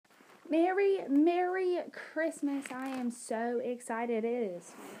Merry Christmas. I am so excited. It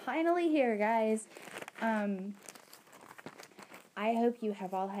is finally here, guys. I hope you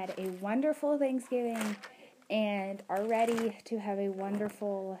have all had a wonderful Thanksgiving and are ready to have a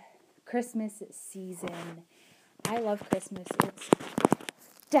wonderful Christmas season. I love Christmas. It's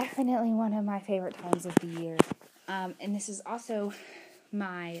definitely one of my favorite times of the year. And this is also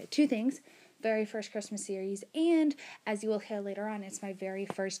my two things. Very first Christmas series, and as you will hear later on, it's my very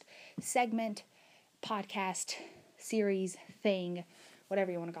first segment, podcast, series, thing,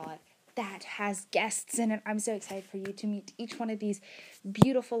 whatever you want to call it, that has guests in it. I'm so excited for you to meet each one of these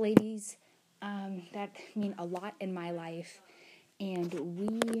beautiful ladies that mean a lot in my life. And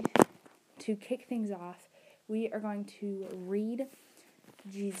to kick things off, we are going to read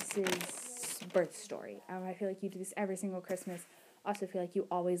Jesus' birth story. I feel like you do this every single Christmas. Also feel like you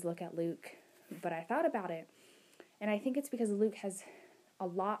always look at Luke. But I thought about it, and I think it's because Luke has a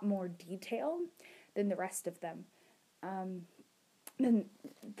lot more detail than the rest of them. Matthew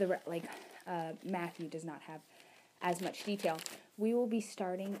does not have as much detail. We will be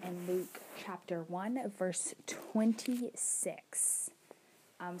starting in Luke chapter 1, verse 26.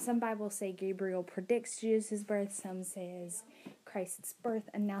 Some Bibles say Gabriel predicts Jesus' birth. Some says Christ's birth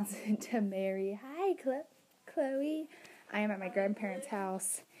announces it to Mary. Hi, Chloe. I am at my grandparents'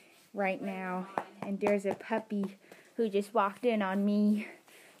 house right now, and there's a puppy who just walked in on me.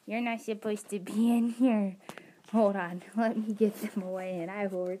 You're not supposed to be in here. Hold on, let me get them away, and I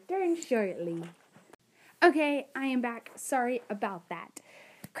will return shortly. Okay, I am back. Sorry about that.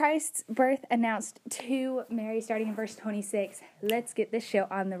 Christ's birth announced to Mary, starting in verse 26. Let's get this show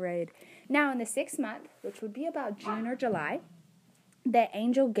on the road. Now, in the 6th month, which would be about June or July, the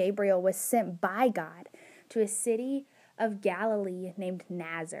angel Gabriel was sent by God to a city of Galilee named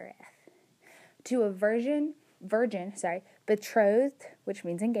Nazareth, to a virgin, betrothed, which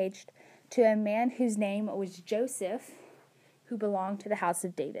means engaged, to a man whose name was Joseph, who belonged to the house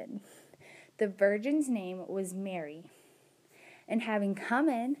of David. The virgin's name was Mary. And having come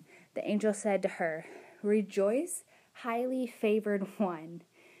in, the angel said to her, "Rejoice, highly favored one.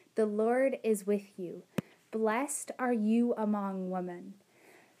 The Lord is with you. Blessed are you among women."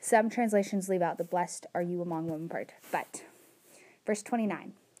 Some translations leave out the blessed are you among women part. But, verse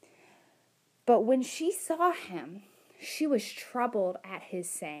 29. But when she saw him, she was troubled at his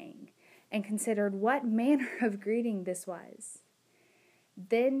saying, and considered what manner of greeting this was.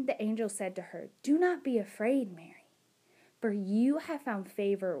 Then the angel said to her, "Do not be afraid, Mary, for you have found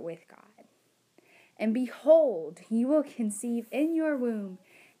favor with God. And behold, you will conceive in your womb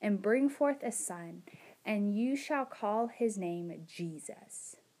and bring forth a son, and you shall call his name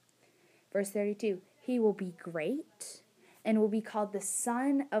Jesus." Verse 32, "He will be great and will be called the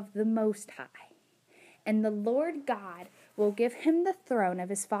Son of the Most High. And the Lord God will give him the throne of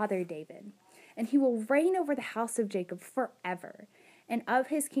his father David, and he will reign over the house of Jacob forever, and of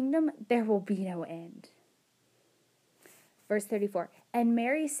his kingdom there will be no end." Verse 34, "And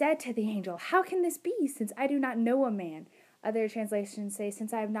Mary said to the angel, 'How can this be, since I do not know a man?'" Other translations say,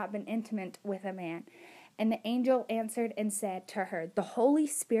 "Since I have not been intimate with a man." And the angel answered and said to her, "The Holy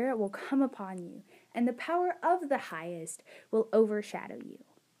Spirit will come upon you, and the power of the Highest will overshadow you.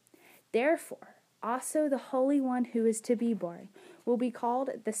 Therefore, also the Holy One who is to be born will be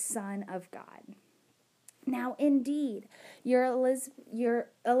called the Son of God. Now, indeed, your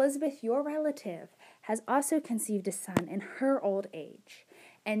Elizabeth, your relative, has also conceived a son in her old age,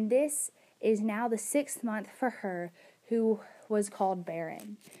 and this is now the 6th month for her who was called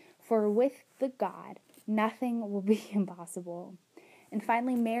barren. For with the God, nothing will be impossible." And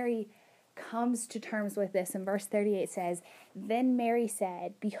finally, Mary comes to terms with this. In verse 38 says, "Then Mary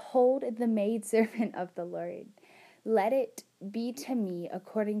said, 'Behold the maidservant of the Lord. Let it be to me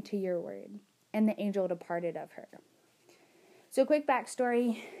according to your word.' And the angel departed of her." So, quick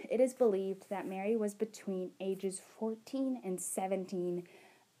backstory. It is believed that Mary was between ages 14 and 17.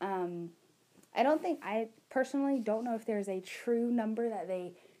 I personally don't know if there's a true number that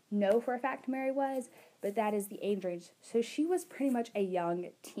they know for a fact Mary was, but that is the age range. So she was pretty much a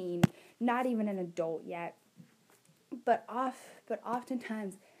young teen, not even an adult yet. But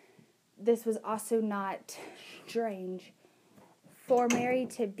oftentimes, this was also not strange for Mary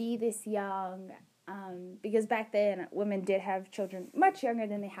to be this young, because back then women did have children much younger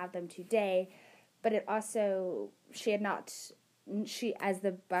than they have them today. But it also, as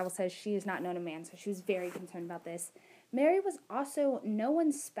the Bible says, she is not known a man, so she was very concerned about this. Mary was also no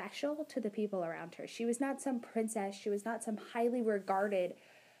one special to the people around her. She was not some princess. She was not some highly regarded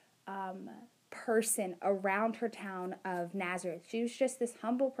person around her town of Nazareth. She was just this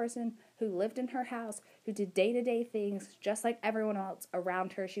humble person who lived in her house, who did day-to-day things just like everyone else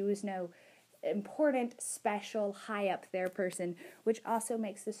around her. She was no important, special, high up there person, which also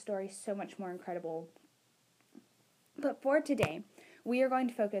makes the story so much more incredible. But for today, we are going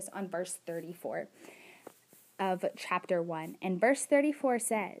to focus on verse 34 of chapter 1. And verse 34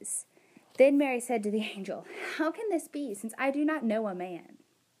 says, "Then Mary said to the angel, 'How can this be, since I do not know a man?'"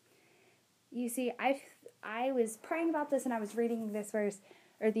 You see, I was praying about this, and I was reading this verse,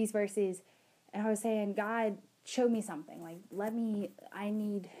 or these verses, and I was saying, God, show me something. Like, I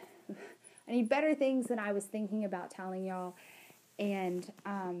need better things than I was thinking about telling y'all. And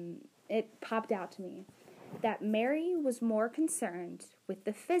it popped out to me that Mary was more concerned with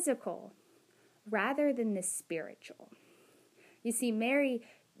the physical rather than the spiritual. You see, Mary,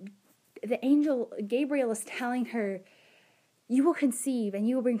 the angel Gabriel is telling her, "You will conceive and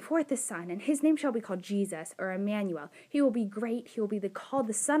you will bring forth a son, and his name shall be called Jesus," or Emmanuel. "He will be great. He will be called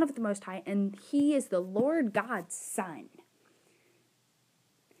the Son of the Most High, and he is the Lord God's Son.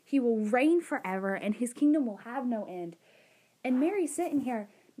 He will reign forever, and his kingdom will have no end." And Mary's sitting here,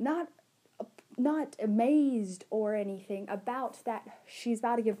 not amazed or anything about that she's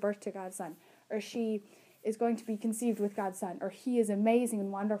about to give birth to God's Son, or she is going to be conceived with God's Son, or he is amazing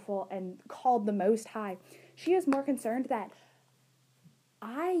and wonderful and called the Most High. She is more concerned that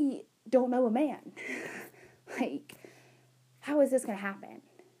I don't know a man. Like, how is this going to happen?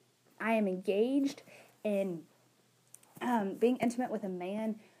 I am engaged in being intimate with a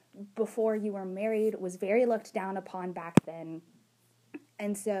man before you were married was very looked down upon back then.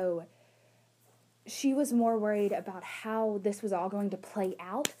 And so she was more worried about how this was all going to play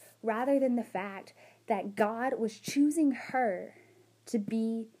out rather than the fact that God was choosing her to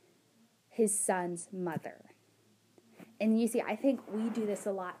be his son's mother. And you see, I think we do this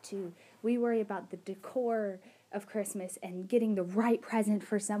a lot too. We worry about the decor of Christmas and getting the right present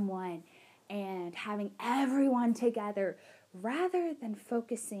for someone and having everyone together rather than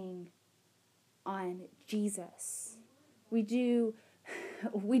focusing on Jesus. We do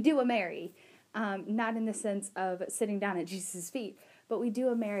a Mary, not in the sense of sitting down at Jesus' feet, but we do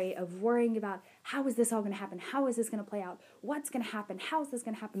a Mary of worrying about, how is this all going to happen? How is this going to play out? What's going to happen? How is this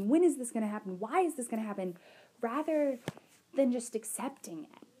going to happen? When is this going to happen? Why is this going to happen? Rather than just accepting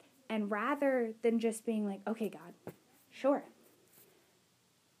it, and rather than just being like, okay, God, sure,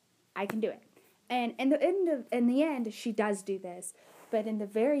 I can do it. And in the end, she does do this. But in the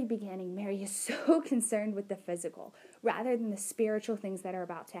very beginning, Mary is so concerned with the physical rather than the spiritual things that are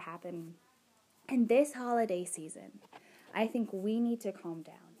about to happen. In this holiday season, I think we need to calm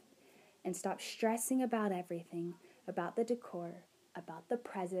down and stop stressing about everything, about the decor, about the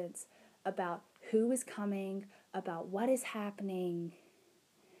presents, about who is coming, about what is happening.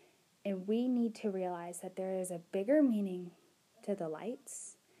 And we need to realize that there is a bigger meaning to the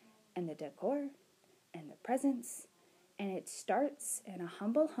lights and the decor and the presents. And it starts in a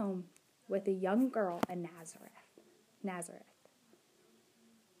humble home with a young girl in Nazareth.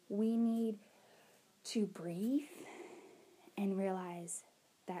 We need to breathe and realize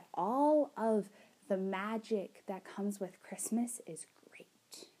that all of the magic that comes with Christmas is great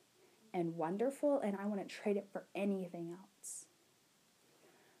and wonderful, and I want to trade it for anything else.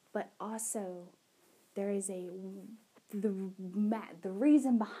 But also, there is the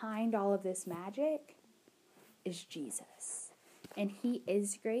reason behind all of this magic is Jesus. And he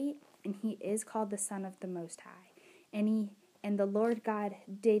is great, and he is called the Son of the Most High. And the Lord God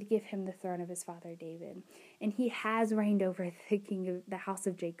did give him the throne of his father David. And he has reigned over the house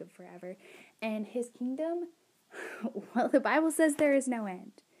of Jacob forever. And his kingdom, well, the Bible says there is no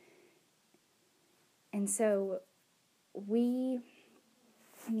end. And so we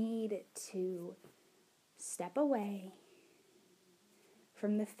need to step away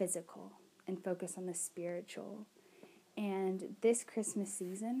from the physical and focus on the spiritual. And this Christmas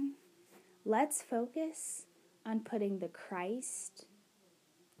season, let's focus on putting the Christ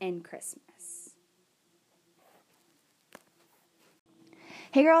in Christmas.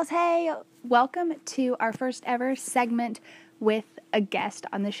 Hey girls, hey! Welcome to our first ever segment with a guest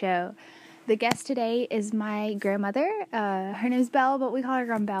on the show. The guest today is my grandmother. Her name's Belle, but we call her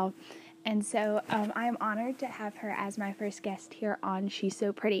Grandma Belle. And so I am honored to have her as my first guest here on She's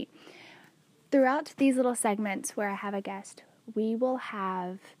So Pretty. Throughout these little segments where I have a guest, we will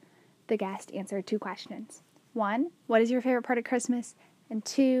have the guest answer 2 questions. 1, what is your favorite part of Christmas? And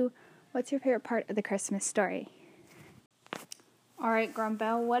 2, what's your favorite part of the Christmas story? All right, Grandma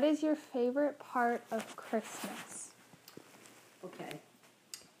Belle, what is your favorite part of Christmas? Okay.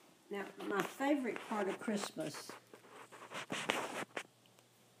 Now, my favorite part of Christmas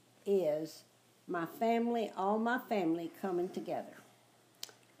is my family, all my family coming together.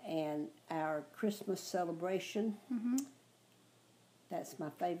 And our Christmas celebration, that's my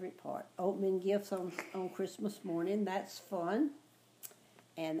favorite part. Opening gifts on Christmas morning, that's fun.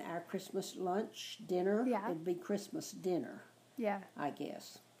 And our Christmas lunch, dinner, it'd be Christmas dinner, I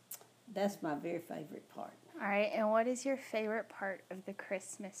guess. That's my very favorite part. All right, and what is your favorite part of the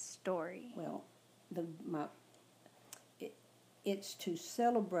Christmas story? Well, it's to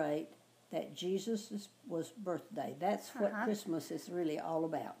celebrate that Jesus was birthday. That's what Christmas is really all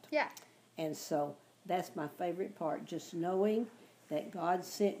about. Yeah. And so that's my favorite part, just knowing that God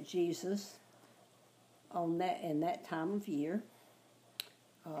sent Jesus in that time of year.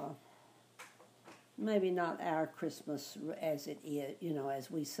 Maybe not our Christmas as it is,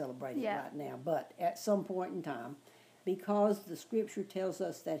 as we celebrate it right now, but at some point in time, because the Scripture tells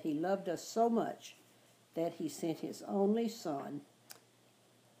us that He loved us so much that He sent His only Son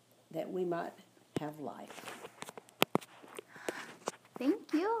that we might have life.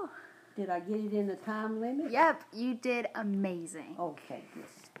 Thank you. Did I get it in the time limit? Yep, you did amazing. Okay, good.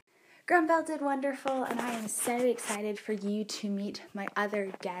 Grunfeld did wonderful, and I am so excited for you to meet my other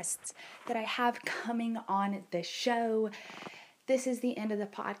guests that I have coming on the show. This is the end of the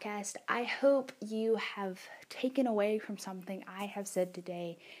podcast. I hope you have taken away from something I have said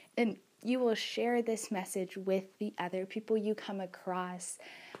today, and you will share this message with the other people you come across.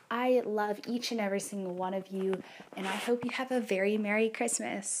 I love each and every single one of you, and I hope you have a very Merry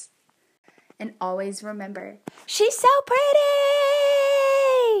Christmas. And always remember, she's so pretty!